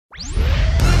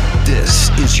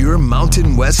your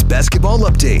Mountain West basketball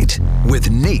update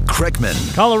with Nate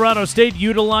Kreckman. Colorado State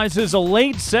utilizes a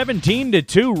late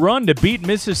 17-2 run to beat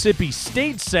Mississippi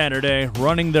State Saturday,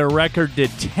 running their record to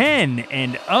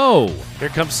 10-0. Here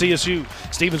comes CSU.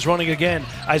 Stevens running again.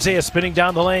 Isaiah spinning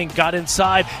down the lane. Got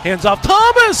inside. Hands off.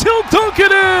 Thomas. He'll dunk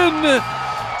it in.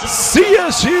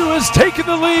 CSU has taken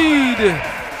the lead.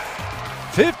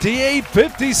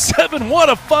 58-57. What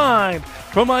a find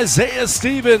from Isaiah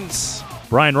Stevens.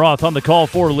 Brian Roth on the call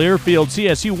for Learfield.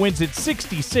 CSU wins it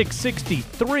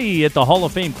 66-63 at the Hall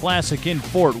of Fame Classic in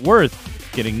Fort Worth,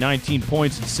 getting 19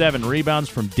 points and 7 rebounds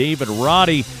from David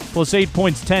Roddy, plus 8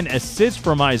 points, 10 assists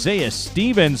from Isaiah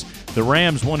Stevens. The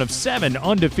Rams, one of 7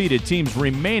 undefeated teams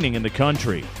remaining in the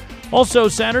country. Also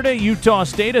Saturday, Utah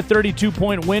State, a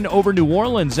 32-point win over New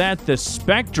Orleans at the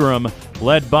Spectrum,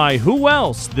 led by who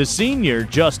else? The senior,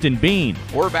 Justin Bean.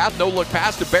 Horvath, no-look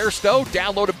pass to Bairstow,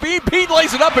 down low to Bean. Bean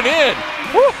lays it up and in.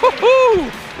 Woo-hoo-hoo!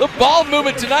 The ball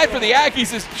movement tonight for the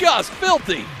Aggies is just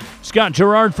filthy. Scott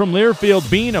Gerard from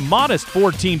Learfield. Bean, a modest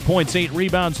 14 points, 8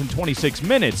 rebounds in 26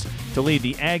 minutes to lead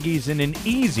the Aggies in an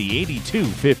easy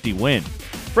 82-50 win.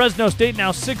 Fresno State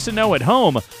now 6-0 at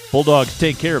home. Bulldogs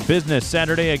take care of business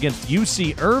Saturday against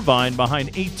UC Irvine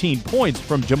behind 18 points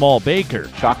from Jamal Baker.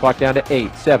 Shot clock down to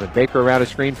 8, 7. Baker around a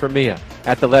screen for Mia.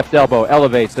 At the left elbow,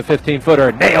 elevates the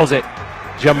 15-footer, nails it.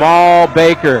 Jamal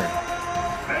Baker.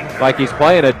 Like he's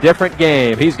playing a different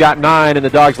game. He's got 9 and the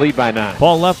Dogs lead by 9.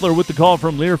 Paul Leffler with the call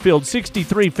from Learfield.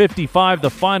 63-55 the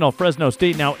final. Fresno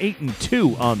State now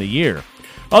 8-2 on the year.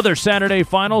 Other Saturday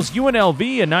finals,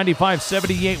 UNLV, a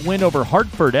 95-78 win over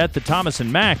Hartford at the Thomas &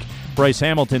 Mack. Bryce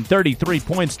Hamilton, 33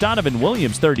 points. Donovan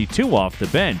Williams, 32 off the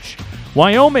bench.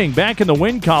 Wyoming back in the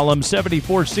win column,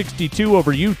 74-62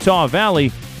 over Utah Valley.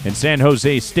 And San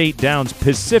Jose State downs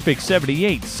Pacific,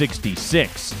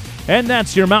 78-66. And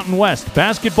that's your Mountain West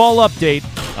basketball update.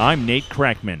 I'm Nate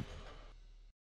Kreckman.